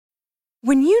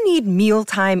When you need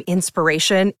mealtime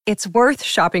inspiration, it's worth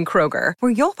shopping Kroger,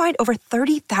 where you'll find over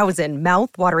 30,000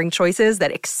 mouth-watering choices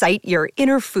that excite your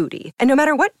inner foodie. And no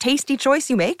matter what tasty choice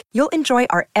you make, you'll enjoy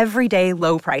our everyday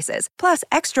low prices, plus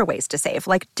extra ways to save,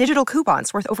 like digital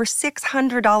coupons worth over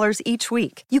 $600 each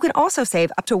week. You can also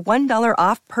save up to $1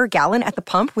 off per gallon at the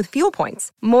pump with fuel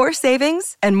points. More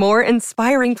savings and more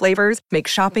inspiring flavors make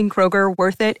shopping Kroger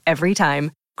worth it every time.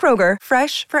 Kroger,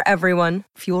 fresh for everyone.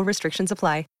 Fuel restrictions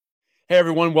apply. Hey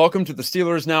everyone, welcome to the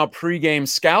Steelers Now Pregame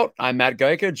Scout. I'm Matt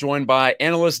Geica, joined by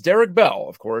analyst Derek Bell,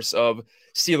 of course, of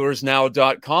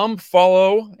SteelersNow.com.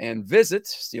 Follow and visit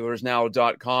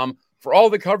SteelersNow.com for all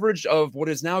the coverage of what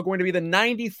is now going to be the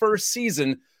 91st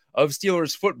season of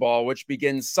Steelers football, which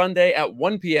begins Sunday at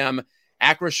 1 p.m.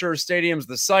 Acrisure Stadium's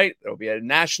the site. There'll be a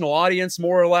national audience,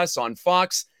 more or less, on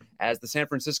Fox as the San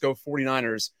Francisco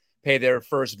 49ers pay their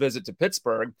first visit to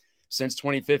Pittsburgh since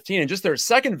 2015, and just their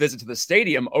second visit to the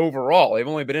stadium overall. They've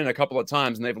only been in a couple of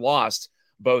times, and they've lost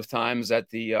both times at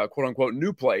the quote-unquote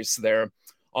new place there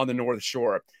on the North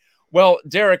Shore. Well,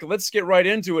 Derek, let's get right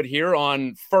into it here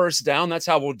on First Down. That's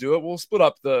how we'll do it. We'll split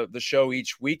up the show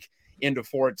each week into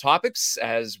 4 topics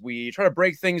as we try to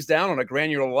break things down on a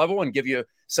granular level and give you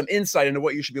some insight into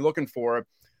what you should be looking for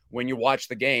when you watch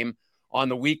the game on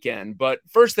the weekend. But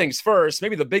first things first,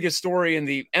 maybe the biggest story in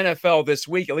the NFL this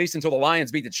week, at least until the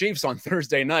Lions beat the Chiefs on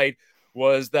Thursday night,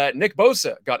 was that Nick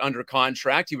Bosa got under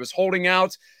contract. He was holding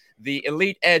out the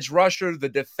elite edge rusher, the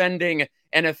defending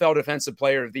NFL Defensive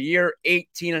Player of the Year,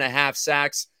 18 and a half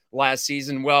sacks last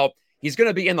season. Well, he's going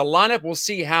to be in the lineup. We'll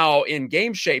see how in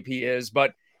game shape he is,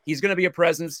 but he's going to be a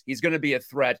presence. He's going to be a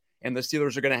threat, and the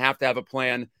Steelers are going to have a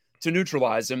plan to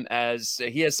neutralize him, as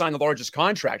he has signed the largest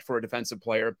contract for a defensive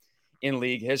player in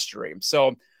league history.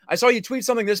 So I saw you tweet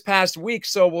something this past week,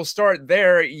 so we'll start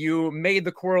there. You made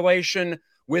the correlation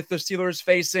with the Steelers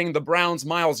facing the Browns'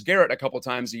 Myles Garrett a couple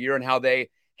times a year and how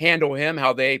they handle him,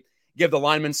 how they give the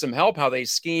linemen some help, how they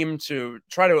scheme to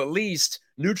try to at least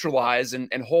neutralize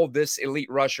and hold this elite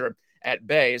rusher at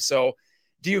bay. So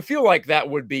do you feel like that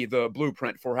would be the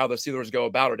blueprint for how the Steelers go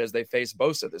about it as they face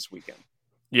Bosa this weekend?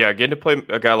 Yeah, getting to play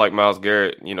a guy like Myles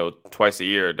Garrett, twice a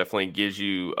year definitely gives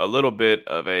you a little bit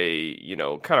of a,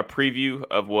 kind of preview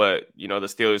of what, the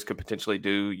Steelers could potentially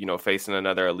do, facing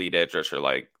another elite edge rusher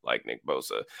like Nick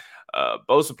Bosa.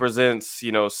 Bosa presents,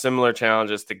 similar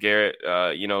challenges to Garrett.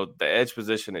 The edge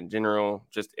position in general,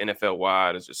 just NFL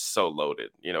wide, is just so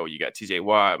loaded. You got TJ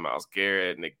Watt, Myles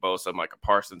Garrett, Nick Bosa, Micah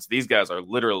Parsons. These guys are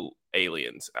literal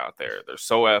aliens out there. They're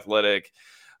so athletic.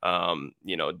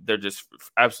 They're just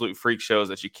absolute freak shows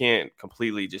that you can't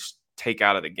completely just take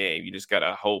out of the game. You just got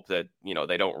to hope that,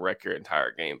 they don't wreck your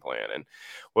entire game plan. And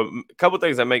a couple of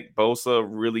things that make Bosa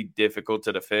really difficult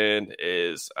to defend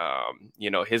is,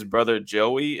 his brother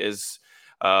Joey is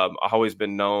always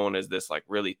been known as this like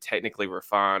really technically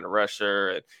refined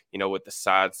rusher, and, with the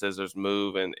side scissors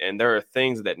move. And there are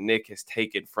things that Nick has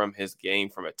taken from his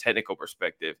game from a technical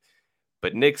perspective,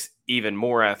 but Nick's even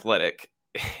more athletic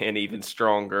and even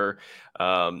stronger.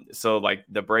 So like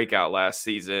the breakout last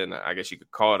season, I guess you could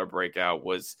call it a breakout,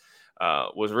 was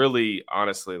really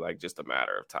honestly like just a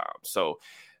matter of time. So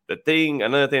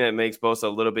another thing that makes Bosa a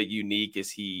little bit unique is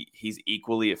he's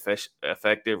equally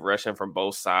effective rushing from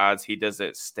both sides. He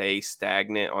doesn't stay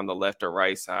stagnant on the left or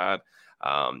right side.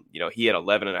 He had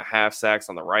 11 and a half sacks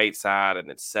on the right side and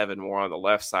then 7 more on the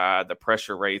left side. The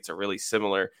pressure rates are really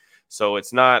similar. So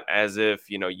it's not as if,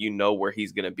 where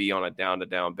he's going to be on a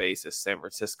down-to-down basis. San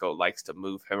Francisco likes to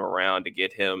move him around to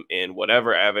get him in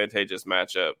whatever advantageous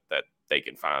matchup that they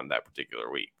can find that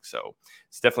particular week. So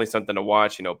it's definitely something to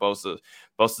watch.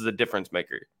 Bosa's a difference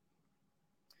maker.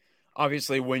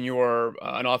 Obviously, when you're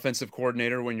an offensive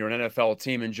coordinator, when you're an NFL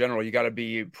team in general, you got to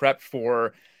be prepped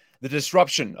for the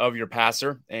disruption of your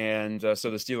passer. And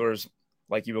so the Steelers,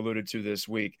 like you alluded to this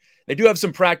week, they do have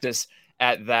some practice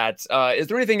at that. Is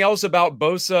there anything else about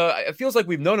Bosa? It feels like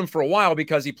we've known him for a while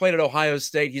because he played at Ohio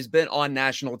State. He's been on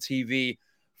national TV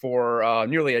for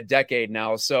nearly a decade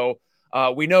now. So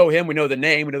we know him. We know the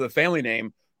name. We know the family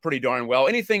name pretty darn well.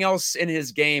 Anything else in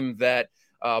his game that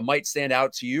might stand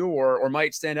out to you or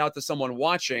might stand out to someone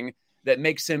watching that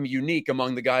makes him unique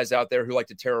among the guys out there who like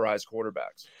to terrorize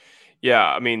quarterbacks? Yeah,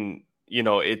 I mean,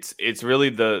 it's really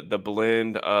the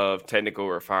blend of technical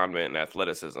refinement and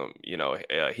athleticism.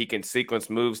 He can sequence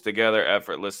moves together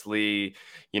effortlessly.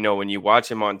 When you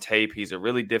watch him on tape, he's a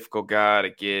really difficult guy to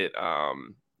get,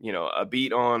 a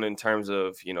beat on in terms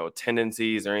of,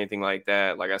 tendencies or anything like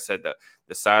that. Like I said,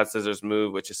 the side scissors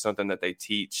move, which is something that they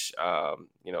teach,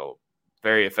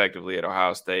 very effectively at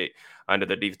Ohio State under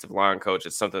the defensive line coach.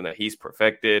 It's something that he's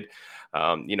perfected.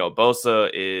 Bosa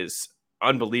is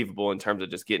unbelievable in terms of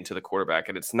just getting to the quarterback.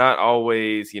 And it's not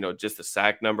always, just the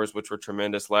sack numbers, which were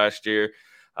tremendous last year.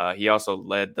 He also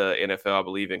led the NFL, I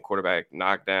believe, in quarterback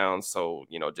knockdowns. So,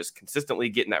 just consistently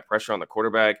getting that pressure on the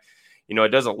quarterback,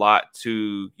 it does a lot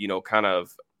to, kind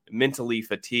of mentally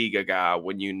fatigue a guy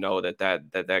when you know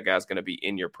that guy's going to be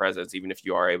in your presence, even if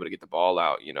you are able to get the ball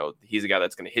out. He's a guy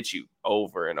that's going to hit you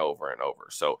over and over and over.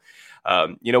 So,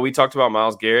 we talked about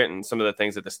Myles Garrett and some of the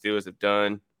things that the Steelers have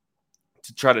done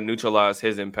to try to neutralize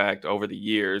his impact over the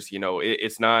years.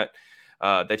 It's not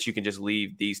that you can just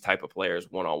leave these type of players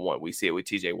one-on-one. We see it with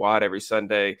TJ Watt every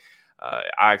Sunday.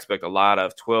 I expect a lot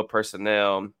of 12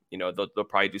 personnel. They'll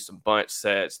probably do some bunch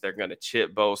sets. They're going to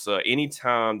chip Bosa.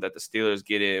 Anytime that the Steelers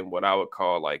get in what I would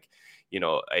call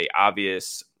a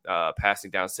obvious passing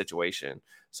down situation.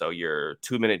 So your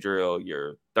 2-minute drill,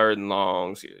 your third and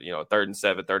longs, 3rd and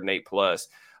 7, 3rd and 8 plus,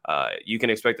 you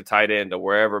can expect the tight end to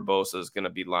wherever Bosa is going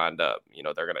to be lined up.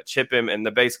 They're going to chip him. And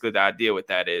basically the idea with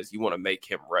that is you want to make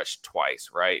him rush twice,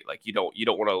 right? Like you don't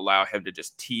want to allow him to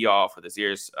just tee off with his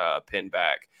ears pinned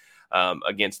back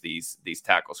against these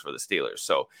tackles for the Steelers.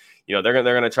 So, they're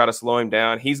going to try to slow him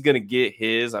down. He's going to get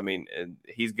his,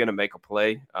 he's going to make a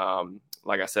play.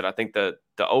 Like I said, I think the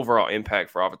overall impact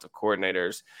for offensive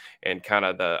coordinators and kind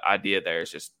of the idea there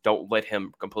is just don't let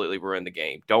him completely ruin the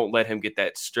game. Don't let him get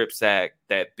that strip sack,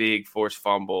 that big forced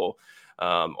fumble,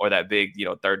 or that big,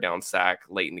 3rd down sack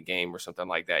late in the game or something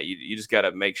like that. You just got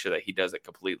to make sure that he doesn't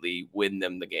completely win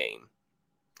them the game.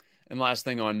 And last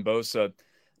thing on Bosa,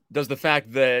 does the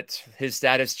fact that his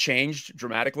status changed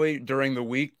dramatically during the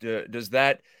week, does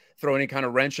that throw any kind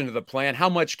of wrench into the plan? How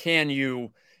much can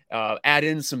you add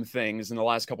in some things in the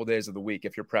last couple of days of the week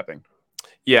if you're prepping?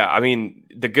 Yeah,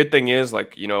 the good thing is,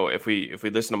 if we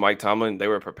listen to Mike Tomlin, they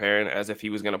were preparing as if he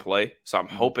was going to play. So I'm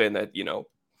hoping that,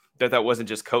 that wasn't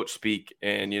just coach speak.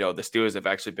 And, the Steelers have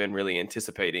actually been really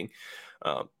anticipating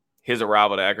his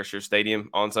arrival to Acrisure Stadium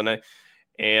on Sunday.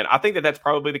 And I think that that's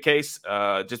probably the case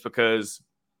just because,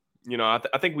 I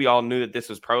think we all knew that this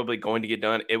was probably going to get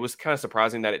done. It was kind of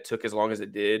surprising that it took as long as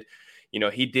it did.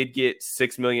 He did get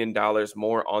 $6 million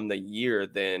more on the year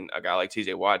than a guy like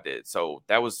TJ Watt did. So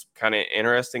that was kind of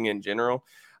interesting in general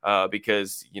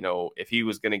because, if he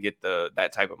was going to get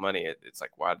that type of money, it's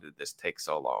like, why did this take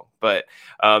so long? But,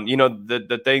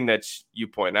 the thing that you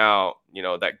point out,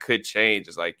 that could change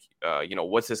is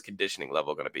what's his conditioning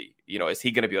level going to be? Is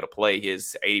he going to be able to play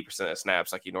his 80% of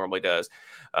snaps like he normally does?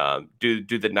 Do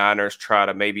the Niners try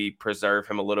to maybe preserve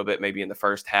him a little bit, maybe in the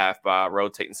first half by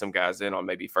rotating some guys in on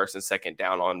maybe 1st and 2nd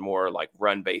down on more like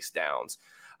run-based downs?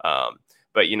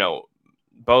 But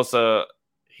Bosa,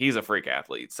 he's a freak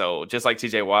athlete. So just like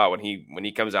TJ Watt, when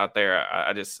he comes out there,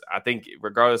 I think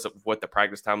regardless of what the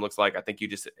practice time looks like, I think you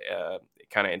just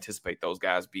kind of anticipate those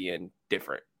guys being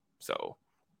different. So.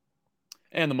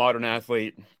 And the modern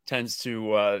athlete tends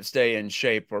to stay in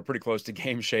shape or pretty close to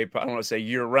game shape. I don't want to say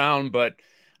year round, but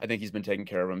I think he's been taking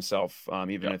care of himself,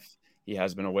 even if he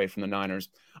has been away from the Niners.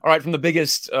 All right, from the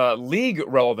biggest league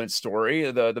relevant story,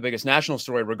 the biggest national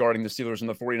story regarding the Steelers and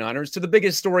the 49ers, to the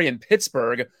biggest story in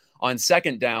Pittsburgh on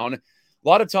 2nd down. A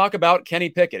lot of talk about Kenny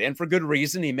Pickett, and for good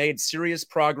reason. He made serious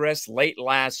progress late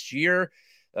last year.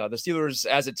 The Steelers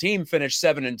as a team finished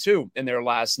 7-2 in their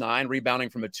last 9, rebounding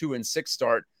from a 2-6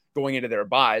 start going into their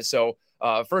bye. So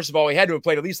first of all, he had to have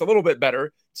played at least a little bit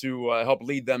better to help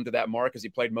lead them to that mark, as he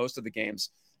played most of the games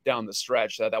down the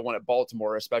stretch. That one at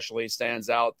Baltimore especially stands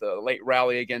out, the late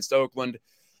rally against Oakland.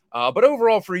 But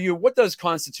overall for you, what does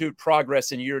constitute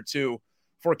progress in year 2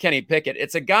 for Kenny Pickett?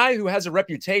 It's a guy who has a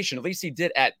reputation, at least he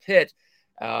did at Pitt,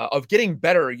 of getting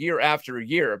better year after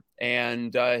year.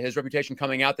 And his reputation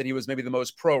coming out that he was maybe the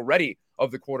most pro-ready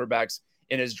of the quarterbacks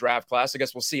in his draft class. I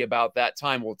guess we'll see about that.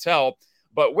 Time will tell.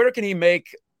 But where can he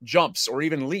make jumps or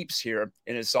even leaps here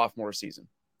in his sophomore season?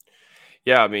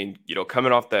 Yeah,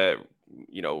 coming off that,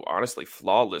 honestly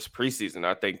flawless preseason,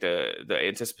 I think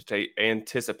the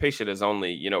anticipation has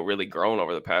only, really grown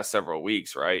over the past several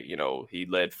weeks, right? He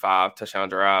led 5 touchdown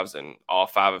drives in all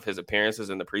 5 of his appearances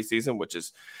in the preseason, which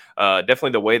is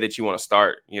definitely the way that you want to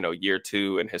start, year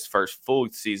 2 in his first full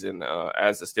season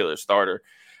as the Steelers starter.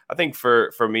 I think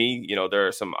for me, there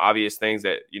are some obvious things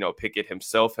that, Pickett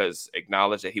himself has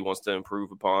acknowledged that he wants to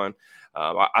improve upon.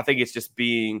 I think it's just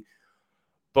being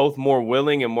both more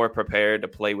willing and more prepared to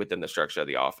play within the structure of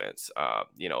the offense.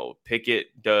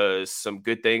 Pickett does some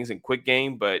good things in quick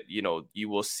game, but, you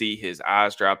will see his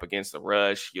eyes drop against the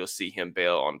rush. You'll see him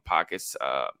bail on pockets,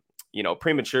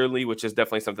 prematurely, which is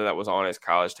definitely something that was on his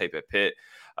college tape at Pitt.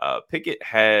 Pickett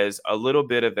has a little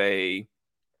bit of a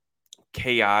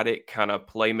chaotic kind of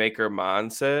playmaker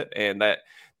mindset, and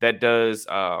that does,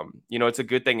 it's a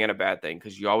good thing and a bad thing,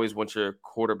 because you always want your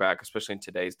quarterback, especially in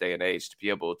today's day and age, to be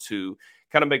able to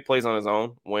kind of make plays on his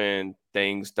own when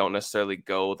things don't necessarily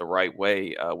go the right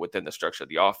way within the structure of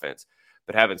the offense.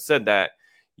 But having said that,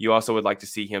 you also would like to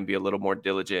see him be a little more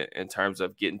diligent in terms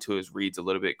of getting to his reads a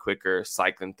little bit quicker,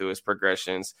 cycling through his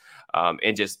progressions,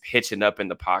 and just hitching up in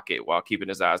the pocket while keeping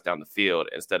his eyes down the field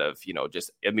instead of,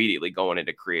 just immediately going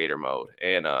into creator mode.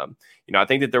 And, I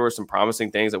think that there were some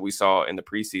promising things that we saw in the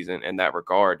preseason in that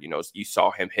regard. You saw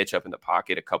him hitch up in the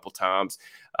pocket a couple times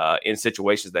in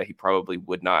situations that he probably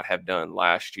would not have done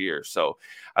last year. So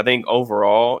I think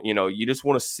overall, you just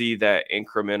want to see that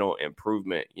incremental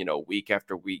improvement, week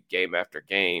after week, game after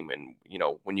game. And,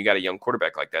 when you got a young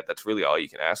quarterback like that, that's really all you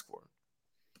can ask for.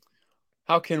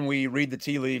 How can we read the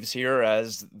tea leaves here,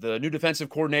 as the new defensive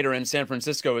coordinator in San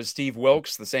Francisco is Steve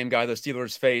Wilks, the same guy the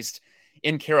Steelers faced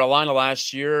in Carolina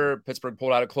last year? Pittsburgh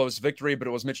pulled out a close victory, but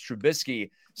it was Mitch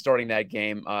Trubisky starting that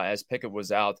game as Pickett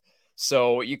was out.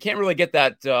 So you can't really get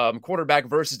that quarterback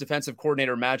versus defensive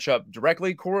coordinator matchup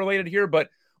directly correlated here, but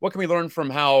what can we learn from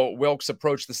how Wilks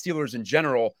approached the Steelers in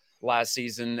general last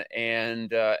season,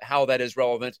 and how that is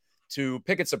relevant to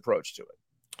Pickett's approach to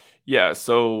it? Yeah,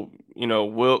 so,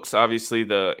 Wilks, obviously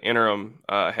the interim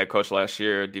head coach last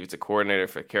year, defensive coordinator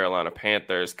for Carolina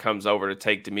Panthers, comes over to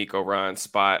take DeMeco Ryans'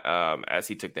 spot as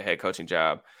he took the head coaching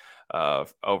job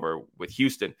over with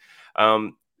Houston.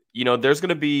 There's going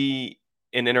to be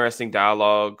an interesting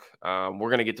dialogue. We're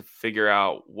going to get to figure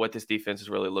out what this defense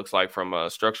really looks like from a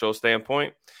structural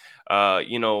standpoint.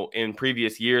 In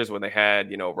previous years when they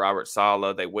had, Robert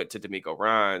Saleh, they went to DeMeco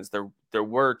Ryans. There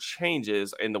were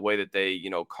changes in the way that they,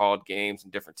 called games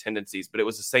and different tendencies, but it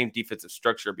was the same defensive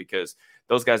structure because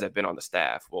those guys have been on the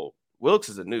staff. Well, Wilks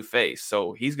is a new face,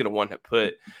 so he's going to want to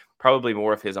put probably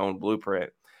more of his own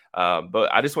blueprint.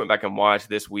 But I just went back and watched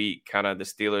this week, kind of the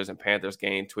Steelers and Panthers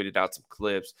game, tweeted out some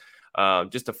clips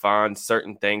just to find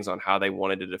certain things on how they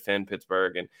wanted to defend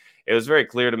Pittsburgh. And it was very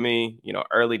clear to me,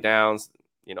 early downs,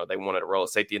 they wanted to roll a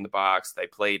safety in the box. They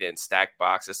played in stacked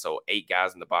boxes, so 8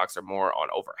 guys in the box or more on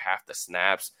over half the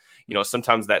snaps.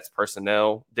 Sometimes that's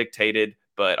personnel dictated,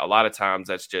 but a lot of times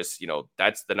that's just,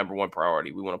 that's the number one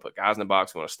priority. We want to put guys in the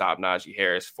box. We want to stop Najee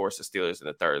Harris, force the Steelers in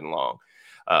the 3rd and long.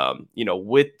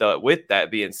 With that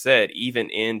being said, even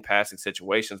in passing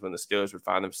situations when the Steelers would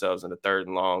find themselves in the 3rd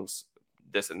and longs,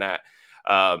 this and that,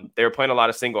 they were playing a lot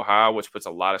of single high, which puts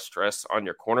a lot of stress on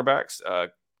your cornerbacks.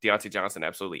 Deontay Johnson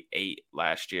absolutely ate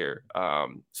last year,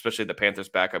 especially the Panthers'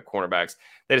 backup cornerbacks.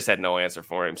 They just had no answer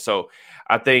for him. So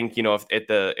I think, if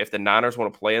the Niners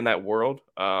want to play in that world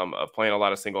of playing a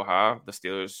lot of single high, the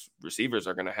Steelers receivers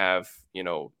are going to have,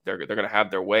 they're going to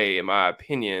have their way, in my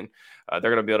opinion. They're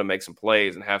going to be able to make some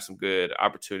plays and have some good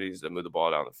opportunities to move the ball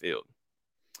down the field.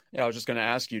 Yeah, I was just going to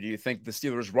ask you, do you think the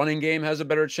Steelers' running game has a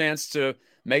better chance to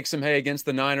make some hay against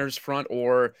the Niners front,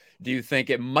 or do you think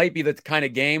it might be the kind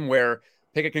of game where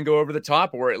Pickett can go over the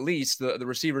top, or at least the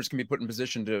receivers can be put in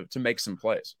position to make some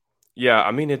plays? Yeah,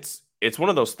 I mean, it's one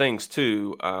of those things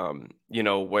too,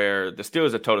 where the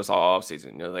Steelers have told us all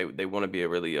offseason, they want to be a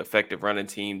really effective running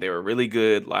team. They were really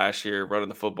good last year running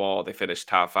the football. They finished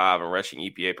top 5 in rushing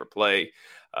EPA per play.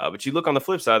 But you look on the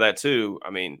flip side of that too.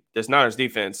 I mean, this Niners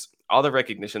defense, all the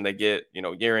recognition they get,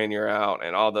 year in, year out,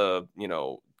 and all the,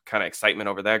 kind of excitement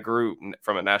over that group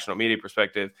from a national media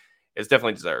perspective, it's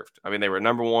definitely deserved. I mean, they were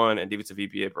number 1 in defensive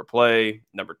EPA per play,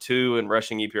 number 2 in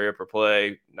rushing EPA per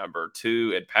play, number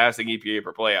 2 in passing EPA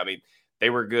per play. I mean, they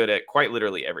were good at quite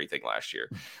literally everything last year.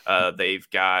 They've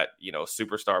got,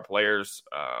 superstar players,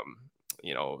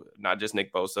 not just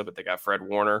Nick Bosa, but they got Fred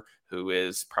Warner, who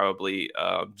is probably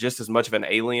just as much of an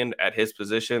alien at his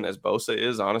position as Bosa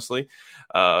is, honestly,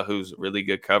 who's a really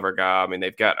good cover guy. I mean,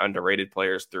 they've got underrated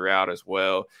players throughout as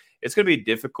well. It's going to be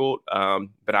difficult,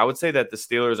 but I would say that the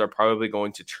Steelers are probably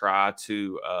going to try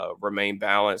to remain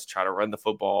balanced, try to run the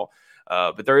football.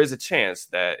 But there is a chance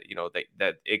that,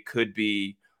 that it could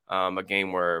be a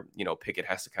game where, Pickett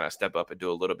has to kind of step up and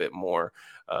do a little bit more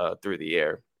through the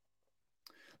air.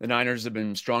 The Niners have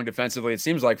been strong defensively, it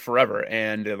seems like forever,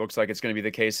 and it looks like it's going to be the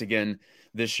case again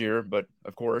this year. But,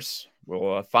 of course,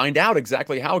 we'll find out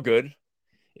exactly how good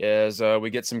as we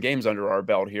get some games under our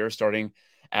belt here, starting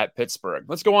at Pittsburgh.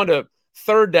 Let's go on to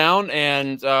 3rd down,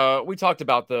 and we talked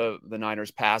about the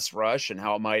Niners pass rush and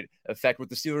how it might affect what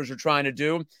the Steelers are trying to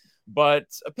do. But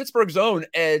Pittsburgh's own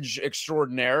edge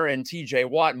extraordinaire and TJ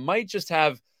Watt might just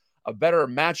have a better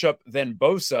matchup than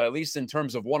Bosa, at least in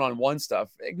terms of one-on-one stuff,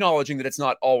 acknowledging that it's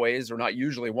not always or not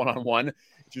usually one-on-one.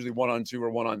 It's usually 1-on-2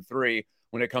 or 1-on-3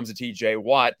 when it comes to TJ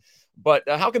Watt. But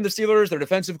how can the Steelers, their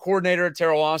defensive coordinator,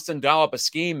 Terrell Austin, dial up a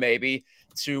scheme maybe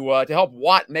to help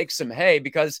Watt make some hay,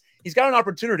 because he's got an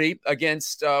opportunity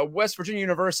against West Virginia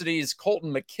University's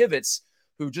Colton McKivitz,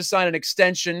 who just signed an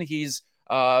extension. He's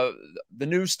the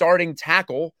new starting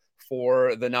tackle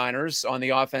for the Niners on the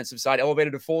offensive side,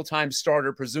 elevated to full-time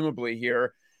starter, presumably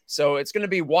here. So it's going to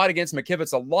be Watt against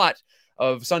McKivitz a lot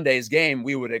of Sunday's game,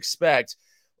 we would expect.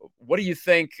 What do you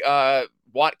think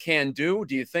Watt can do?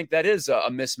 Do you think that is a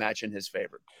mismatch in his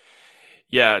favor?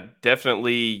 Yeah,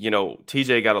 definitely.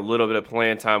 TJ got a little bit of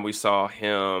playing time. We saw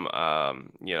him,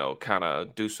 kind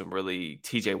of do some really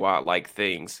TJ Watt-like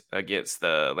things against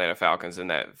the Atlanta Falcons in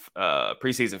that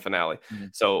preseason finale. Mm-hmm.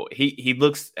 So he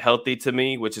looks healthy to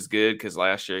me, which is good, because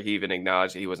last year he even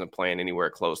acknowledged that he wasn't playing anywhere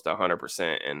close to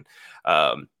 100%. And,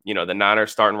 the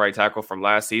Niners starting right tackle from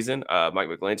last season, Mike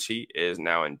McGlinchey, is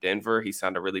now in Denver. He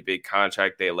signed a really big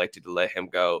contract. They elected to let him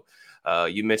go.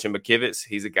 You mentioned McKivitz.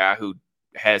 He's a guy who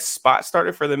has spot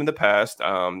started for them in the past.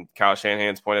 Kyle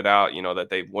Shanahan's pointed out, that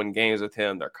they've won games with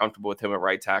him. They're comfortable with him at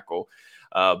right tackle.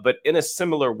 But in a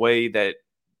similar way that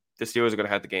the Steelers are going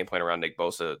to have the game plan around Nick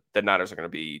Bosa, the Niners are going to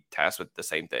be tasked with the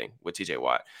same thing with TJ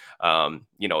Watt.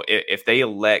 If they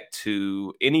elect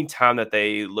to, any time that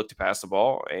they look to pass the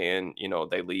ball and,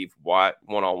 they leave Watt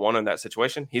one-on-one in that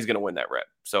situation, he's going to win that rep.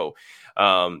 So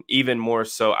even more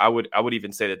so, I would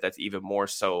even say that that's even more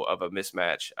so of a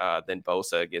mismatch than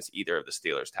Bosa against either of the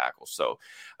Steelers tackles. So,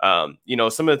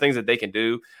 some of the things that they can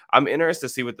do, I'm interested to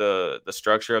see what the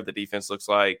structure of the defense looks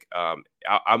like.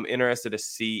 I'm interested to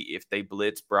see if they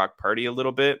blitz Brock Purdy a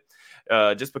little bit,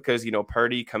 just because,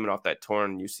 Purdy coming off that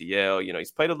torn UCL,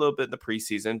 he's played a little bit in the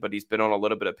preseason, but he's been on a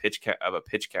little bit of a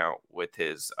pitch count with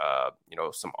his,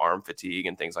 some arm fatigue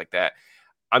and things like that.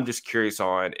 I'm just curious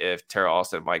on if Terrell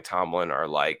Austin and Mike Tomlin are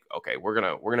like, okay, we're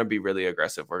gonna be really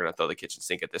aggressive. We're gonna throw the kitchen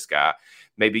sink at this guy,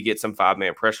 maybe get some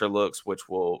 5-man pressure looks, which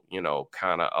will,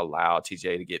 kind of allow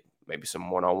TJ to get maybe some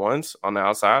one-on-ones on the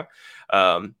outside.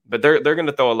 But they're going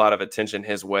to throw a lot of attention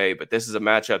his way. But this is a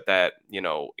matchup that,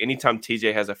 anytime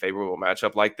TJ has a favorable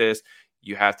matchup like this,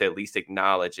 you have to at least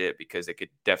acknowledge it, because it could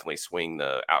definitely swing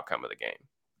the outcome of the game.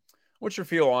 What's your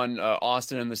feel on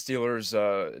Austin and the Steelers,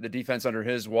 the defense under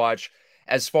his watch,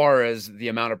 as far as the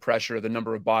amount of pressure, the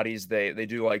number of bodies they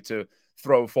do like to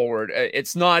throw forward?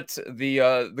 It's not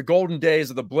the golden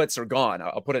days of the blitz are gone.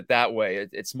 I'll put it that way.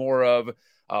 It's more of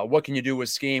what can you do with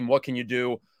scheme? What can you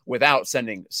do without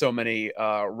sending so many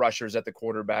rushers at the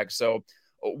quarterback? So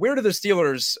where do the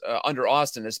Steelers under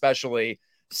Austin, especially,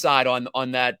 side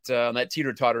on that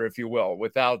teeter-totter, if you will,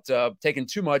 without taking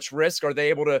too much risk? Are they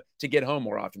able to get home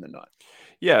more often than not?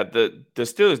 Yeah, the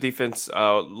Steelers defense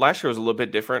last year was a little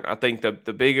bit different. I think the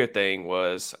bigger thing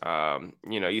was,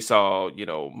 you saw,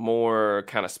 more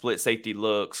kind of split safety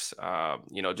looks,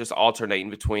 just alternating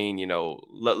between,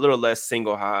 little less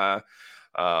single high,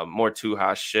 more two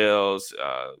high shells.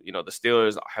 The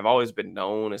Steelers have always been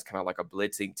known as kind of like a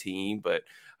blitzing team, but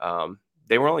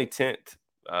they were only 10th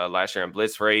last year in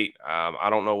blitz rate.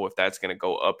 I don't know if that's going to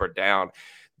go up or down.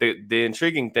 The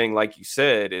intriguing thing, like you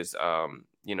said, is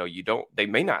they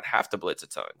may not have to blitz a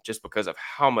ton just because of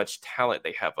how much talent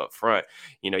they have up front.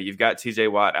 You've got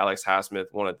TJ Watt, Alex Highsmith,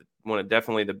 one of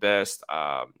definitely the best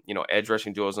edge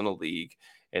rushing duos in the league.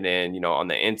 And then, on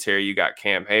the interior, you got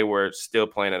Cam Hayward still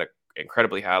playing at an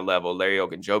incredibly high level. Larry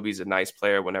Ogunjobi's a nice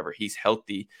player whenever he's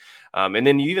healthy. And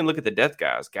then you even look at the depth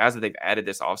guys that they've added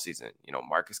this offseason,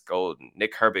 Marcus Gold,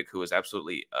 Nick Herbig, who was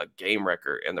absolutely a game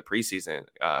wrecker in the preseason,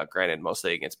 granted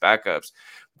mostly against backups.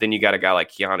 Then you got a guy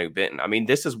like Keanu Benton. I mean,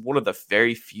 this is one of the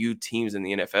very few teams in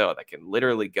the NFL that can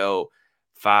literally go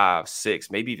 5,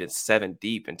 6, maybe even 7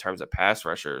 deep in terms of pass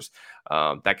rushers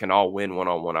that can all win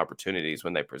one-on-one opportunities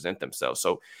when they present themselves.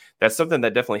 So that's something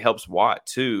that definitely helps Watt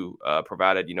too,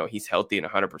 provided, he's healthy and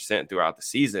 100% throughout the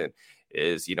season.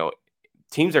 Is,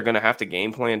 teams are going to have to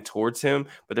game plan towards him,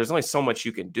 but there's only so much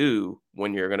you can do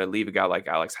when you're going to leave a guy like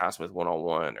Alex Highsmith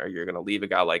one-on-one, or you're going to leave a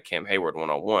guy like Cam Hayward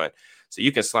one-on-one. So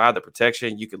you can slide the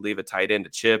protection, you could leave a tight end to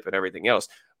chip and everything else,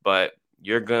 but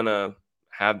you're going to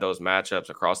have those matchups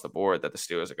across the board that the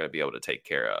Steelers are going to be able to take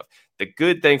care of. The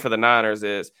good thing for the Niners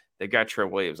is they've got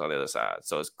Trent Williams on the other side.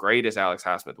 So as great as Alex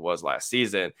Highsmith was last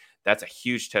season, that's a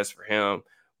huge test for him.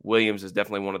 Williams is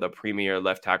definitely one of the premier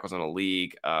left tackles in the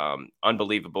league.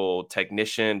 Unbelievable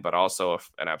technician, but also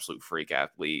an absolute freak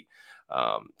athlete.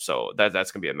 So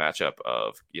that's going to be a matchup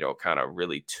of, kind of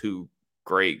really two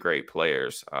great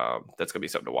players. That's going to be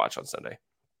something to watch on Sunday.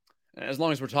 As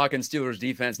long as we're talking Steelers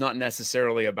defense, not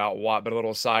necessarily about Watt, but a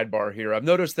little sidebar here. I've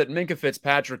noticed that Minkah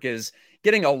Fitzpatrick is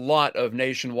getting a lot of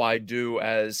nationwide due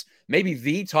as maybe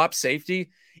the top safety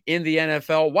in the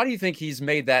NFL. Why do you think he's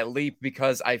made that leap?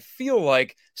 Because I feel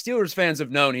like Steelers fans have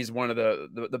known he's one of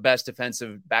the best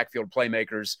defensive backfield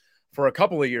playmakers for a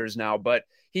couple of years now, but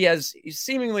he's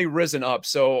seemingly risen up.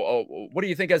 So what do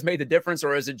you think has made the difference,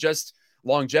 or is it just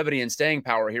longevity and staying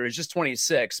power here? He's just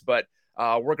 26, but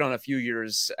working on a few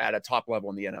years at a top level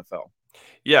in the NFL.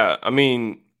 Yeah, I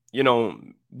mean,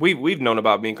 we've known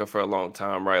about Minka for a long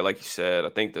time, right? Like you said, I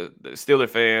think the Steeler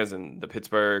fans and the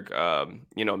Pittsburgh,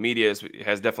 media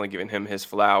has definitely given him his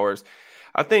flowers.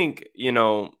 I think,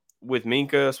 with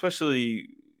Minka, especially,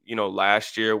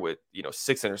 last year with,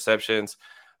 6 interceptions.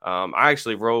 I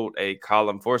actually wrote a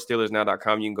column for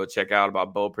SteelersNow.com. You can go check out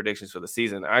about bold predictions for the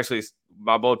season. Actually,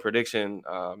 my bold prediction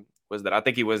was that I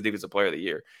think he wins Defensive Player of the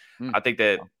Year. I think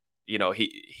that,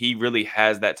 he really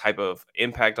has that type of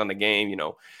impact on the game.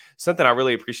 Something I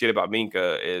really appreciate about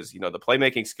Minka is, the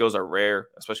playmaking skills are rare,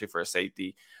 especially for a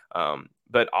safety.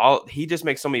 But he just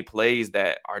makes so many plays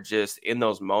that are just in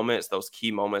those moments, those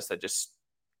key moments that just,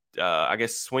 I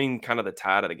guess, swing kind of the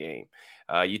tide of the game.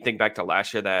 You think back to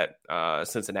last year, that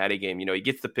Cincinnati game, he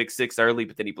gets the pick six early,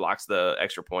 but then he blocks the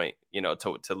extra point,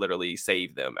 to literally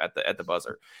save them at the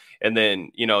buzzer. And then,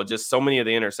 just so many of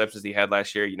the interceptions he had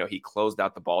last year, he closed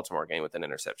out the Baltimore game with an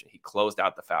interception. He closed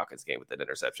out the Falcons game with an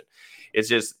interception. It's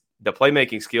just the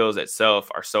playmaking skills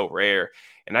itself are so rare.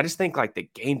 And I just think like the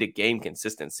game to game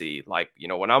consistency, like,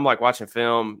 when I'm like watching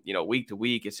film, week to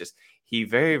week, it's just, he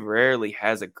very rarely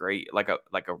has a great, like a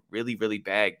really, really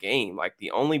bad game. Like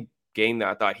the only game that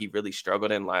I thought he really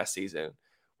struggled in last season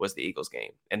was the Eagles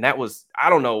game. And that was, I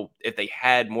don't know if they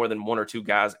had more than one or two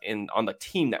guys on the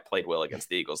team that played well against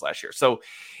the Eagles last year. So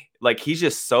like, he's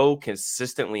just so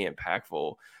consistently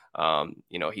impactful.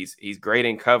 He's great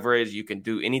in coverage. You can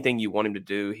do anything you want him to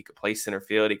do. He could play center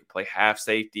field. He could play half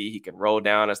safety. He can roll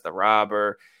down as the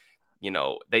robber.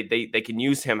 They can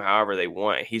use him however they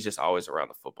want. He's just always around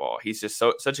the football. He's just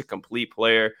such a complete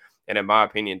player. And in my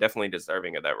opinion, definitely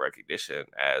deserving of that recognition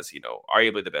as,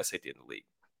 arguably the best safety in the league.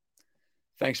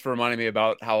 Thanks for reminding me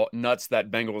about how nuts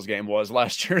that Bengals game was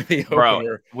last year. The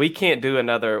opener. We can't do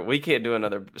another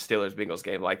Steelers Bengals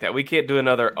game like that. We can't do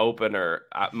another opener.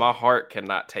 My heart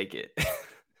cannot take it.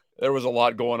 There was a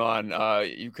lot going on.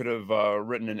 You could have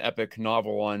written an epic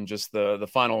novel on just the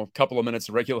final couple of minutes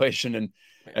of regulation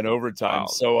and overtime. Wow.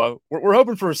 So we're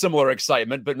hoping for a similar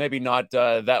excitement, but maybe not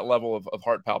that level of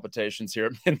heart palpitations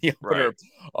here in the opener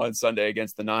on Sunday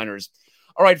against the Niners.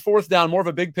 All right, fourth down, more of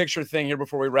a big picture thing here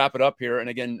before we wrap it up here. And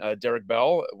again, Derek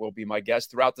Bell will be my guest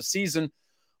throughout the season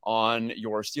on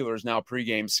your Steelers Now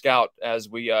pregame scout as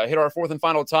we hit our fourth and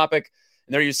final topic.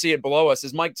 And there you see it below us.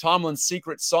 Is Mike Tomlin's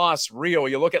secret sauce real?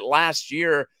 You look at last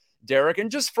year, Derek,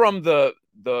 and just from the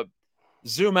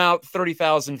zoom out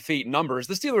 30,000 feet numbers,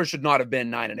 the Steelers should not have been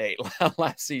 9-8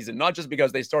 last season, not just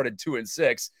because they started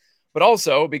 2-6, but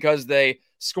also because they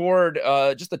scored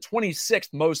just the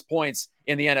 26th most points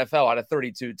in the NFL out of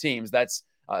 32 teams. That's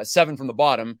 7 from the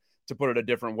bottom, to put it a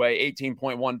different way,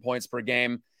 18.1 points per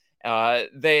game.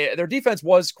 Their defense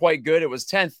was quite good. It was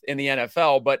 10th in the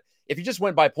NFL, but if you just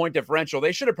went by point differential,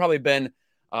 they should have probably been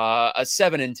a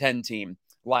 7-10 team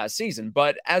last season.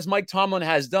 But as Mike Tomlin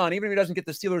has done, even if he doesn't get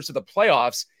the Steelers to the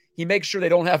playoffs, he makes sure they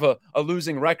don't have a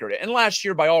losing record. And last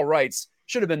year, by all rights,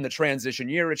 should have been the transition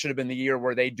year. It should have been the year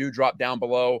where they do drop down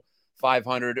below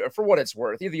 500 for what it's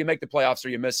worth. Either you make the playoffs or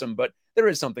you miss them, but there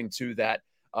is something to that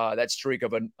streak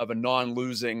of a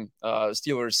non-losing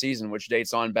Steelers season, which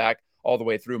dates on back all the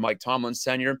way through Mike Tomlin's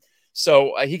tenure.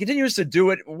 So he continues to do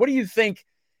it. What do you think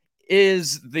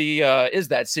is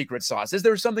that secret sauce? Is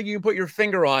there something you can put your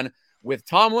finger on with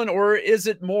Tomlin, or is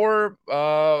it more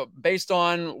based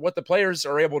on what the players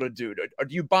are able to do? Or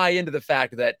do you buy into the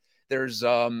fact that there's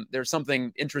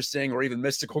something interesting or even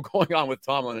mystical going on with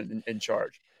Tomlin in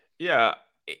charge? Yeah,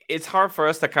 it's hard for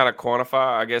us to kind of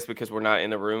quantify, I guess, because we're not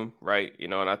in the room, right?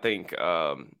 And I think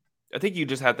you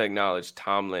just have to acknowledge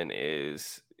Tomlin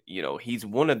is, he's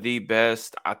one of the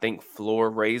best, I think, floor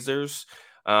raisers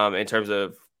in terms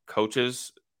of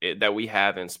coaches that we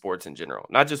have in sports in general,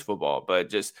 not just football, but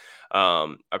just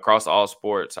across all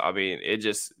sports. I mean, it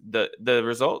just the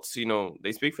results,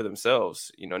 they speak for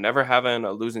themselves. Never having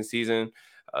a losing season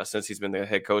since he's been the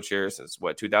head coach here since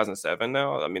 2007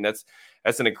 now. I mean,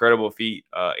 that's an incredible feat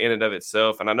in and of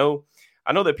itself. And I know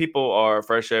that people are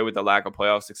frustrated with the lack of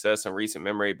playoff success in recent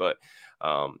memory, but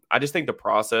I just think the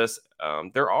process,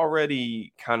 they're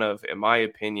already kind of, in my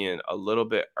opinion, a little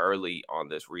bit early on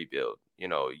this rebuild.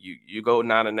 You go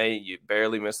 9-8, you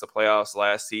barely missed the playoffs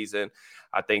last season.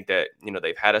 I think that,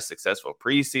 they've had a successful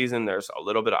preseason. There's a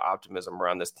little bit of optimism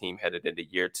around this team headed into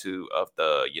year 2 of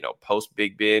the, post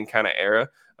Big Ben kind of era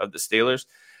of the Steelers.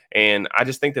 And I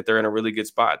just think that they're in a really good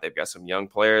spot. They've got some young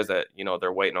players that,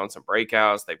 they're waiting on some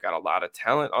breakouts. They've got a lot of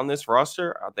talent on this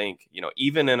roster. I think,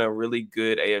 even in a really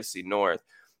good AFC North,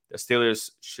 the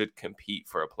Steelers should compete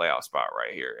for a playoff spot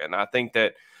right here. And I think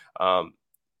that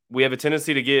we have a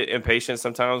tendency to get impatient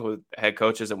sometimes with head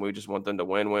coaches, and we just want them to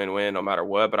win no matter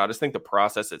what. But I just think the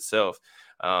process itself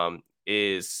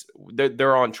is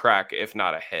they're on track, if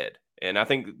not ahead. And I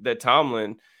think that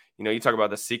Tomlin, you talk about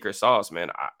the secret sauce,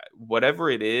 man, whatever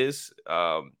it is,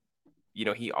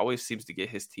 he always seems to get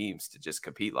his teams to just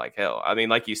compete like hell. I mean,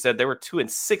 like you said, they were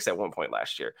 2-6 at one point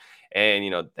last year,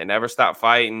 and, they never stopped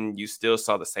fighting. You still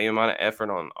saw the same amount of effort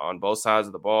on both sides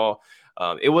of the ball.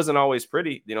 It wasn't always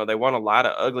pretty. They won a lot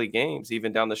of ugly games,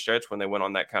 even down the stretch when they went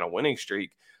on that kind of winning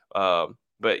streak. But,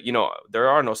 there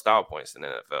are no style points in the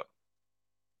NFL.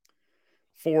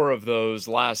 4 of those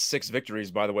last 6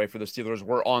 victories, by the way, for the Steelers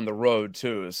were on the road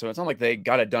too. So it's not like they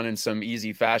got it done in some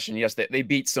easy fashion. Yes, they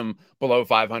beat some below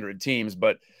 500 teams,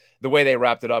 but the way they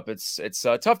wrapped it up, it's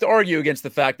tough to argue against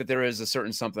the fact that there is a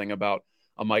certain something about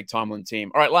a Mike Tomlin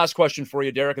team. All right, last question for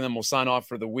you, Derek, and then we'll sign off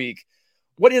for the week.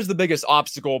 What is the biggest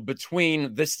obstacle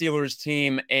between the Steelers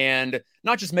team and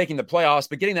not just making the playoffs,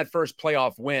 but getting that first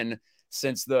playoff win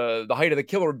since the height of the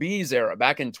Killer Bees era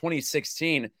back in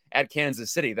 2016 at Kansas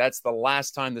City? That's the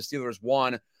last time the Steelers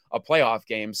won a playoff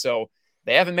game. So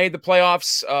they haven't made the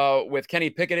playoffs with Kenny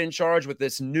Pickett in charge with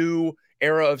this new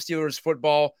era of Steelers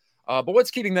football. But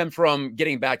what's keeping them from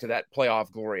getting back to that playoff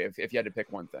glory if you had to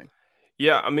pick one thing?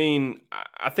 Yeah, I mean,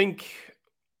 I think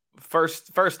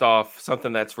first off,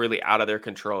 something that's really out of their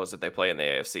control is that they play in the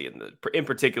AFC, and in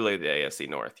particular the AFC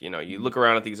North. You look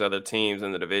around at these other teams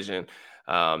in the division.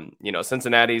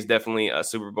 Cincinnati is definitely a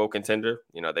Super Bowl contender.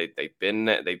 They've been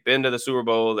to the Super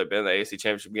Bowl. They've been to the AFC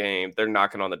Championship game. They're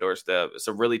knocking on the doorstep. It's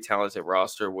a really talented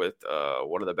roster with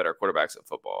one of the better quarterbacks in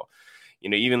football.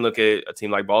 Even look at a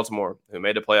team like Baltimore, who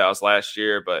made the playoffs last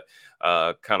year, but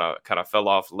kind of fell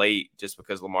off late just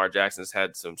because Lamar Jackson's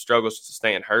had some struggles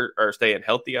staying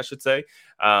healthy, I should say.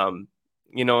 And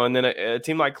then a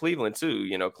team like Cleveland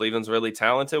too. Cleveland's really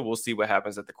talented. We'll see what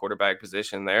happens at the quarterback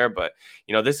position there. But,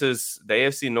 this is the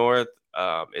AFC North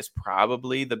is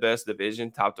probably the best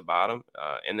division top to bottom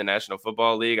in the National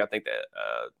Football League. I think that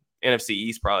NFC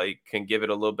East probably can give it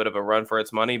a little bit of a run for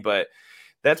its money, but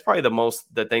that's probably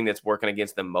the thing that's working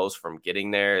against them most from getting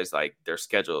there is like their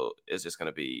schedule is just going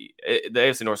to be the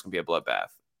AFC North is going to be a bloodbath.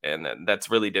 And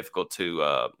that's really difficult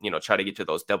to, try to get to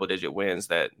those double-digit wins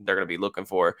that they're going to be looking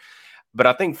for. But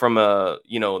I think from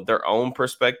their own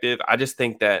perspective, I just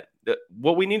think that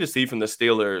what we need to see from the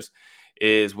Steelers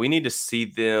is we need to see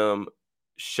them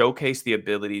showcase the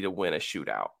ability to win a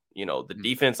shootout. The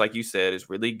defense, like you said, is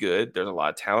really good. There's a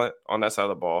lot of talent on that side of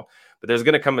the ball, but there's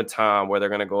going to come a time where they're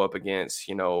going to go up against,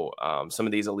 some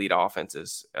of these elite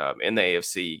offenses in the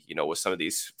AFC, with some of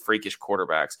these freakish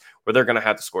quarterbacks where they're going to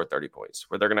have to score 30 points,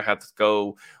 where they're going to have to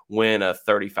go win a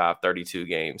 35-32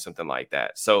 game, something like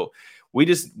that. So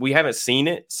we haven't seen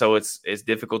it. So it's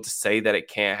difficult to say that it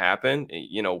can't happen.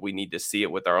 We need to see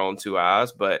it with our own 2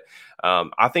 eyes. But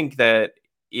I think that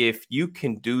if you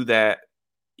can do that,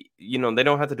 they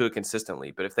don't have to do it consistently,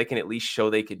 but if they can at least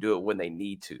show they can do it when they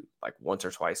need to, like once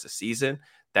or twice a season,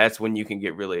 that's when you can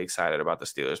get really excited about the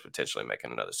Steelers potentially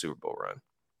making another Super Bowl run.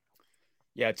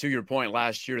 Yeah, to your point,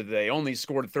 last year they only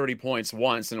scored 30 points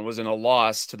once, and it was in a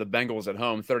loss to the Bengals at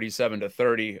home,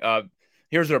 37-30.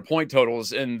 Here's their point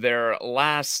totals in their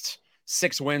last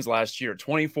 6 wins last year: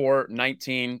 24,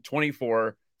 19,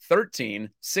 24, 13,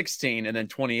 16, and then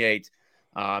 28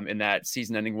 in that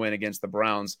season-ending win against the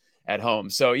Browns at home.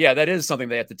 So, yeah, that is something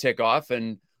they have to tick off.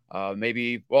 And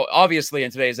obviously in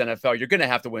today's NFL, you're going to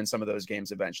have to win some of those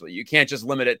games eventually. You can't just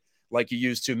limit it like you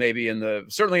used to maybe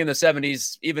certainly in the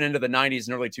 70s, even into the 90s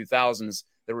and early 2000s.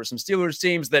 There were some Steelers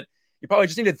teams that you probably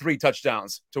just needed 3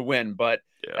 touchdowns to win, but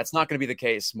that's not going to be the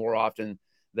case more often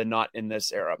than not in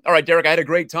this era. All right, Derek, I had a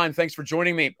great time. Thanks for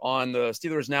joining me on the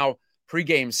Steelers Now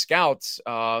Pregame Scouts.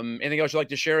 Anything else you'd like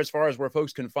to share as far as where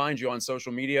folks can find you on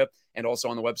social media and also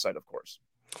on the website, of course?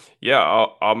 Yeah,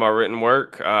 all my written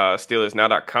work,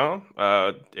 SteelersNow.com.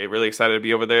 Really excited to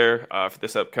be over there for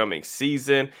this upcoming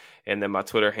season. And then my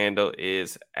Twitter handle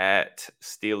is at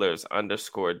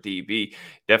Steelers_DB.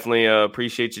 Definitely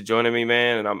appreciate you joining me,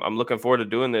 man. And I'm looking forward to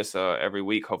doing this every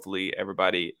week. Hopefully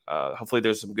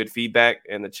there's some good feedback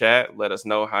in the chat. Let us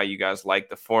know how you guys like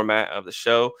the format of the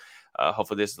show.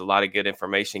 Hopefully this is a lot of good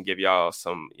information, give y'all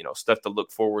some, stuff to look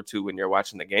forward to when you're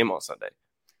watching the game on Sunday.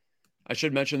 I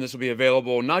should mention this will be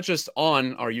available not just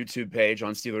on our YouTube page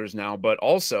on Steelers Now, but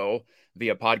also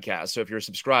via podcast. So if you're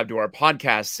subscribed to our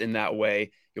podcasts in that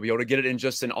way, you'll be able to get it in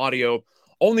just an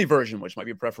audio-only version, which might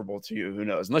be preferable to you. Who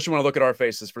knows? Unless you want to look at our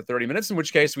faces for 30 minutes, in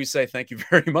which case we say thank you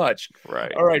very much.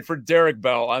 Right. All right. For Derek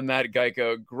Bell, I'm Matt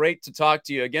Geico. Great to talk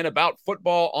to you again about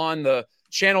football on the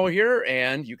channel here,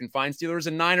 and you can find Steelers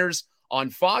and Niners on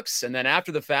Fox. And then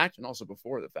after the fact, and also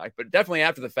before the fact, but definitely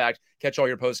after the fact, catch all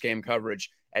your post-game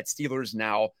coverage at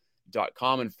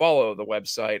SteelersNow.com and follow the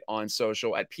website on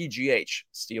social at PGH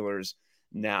Steelers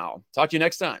Now. Talk to you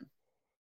next time.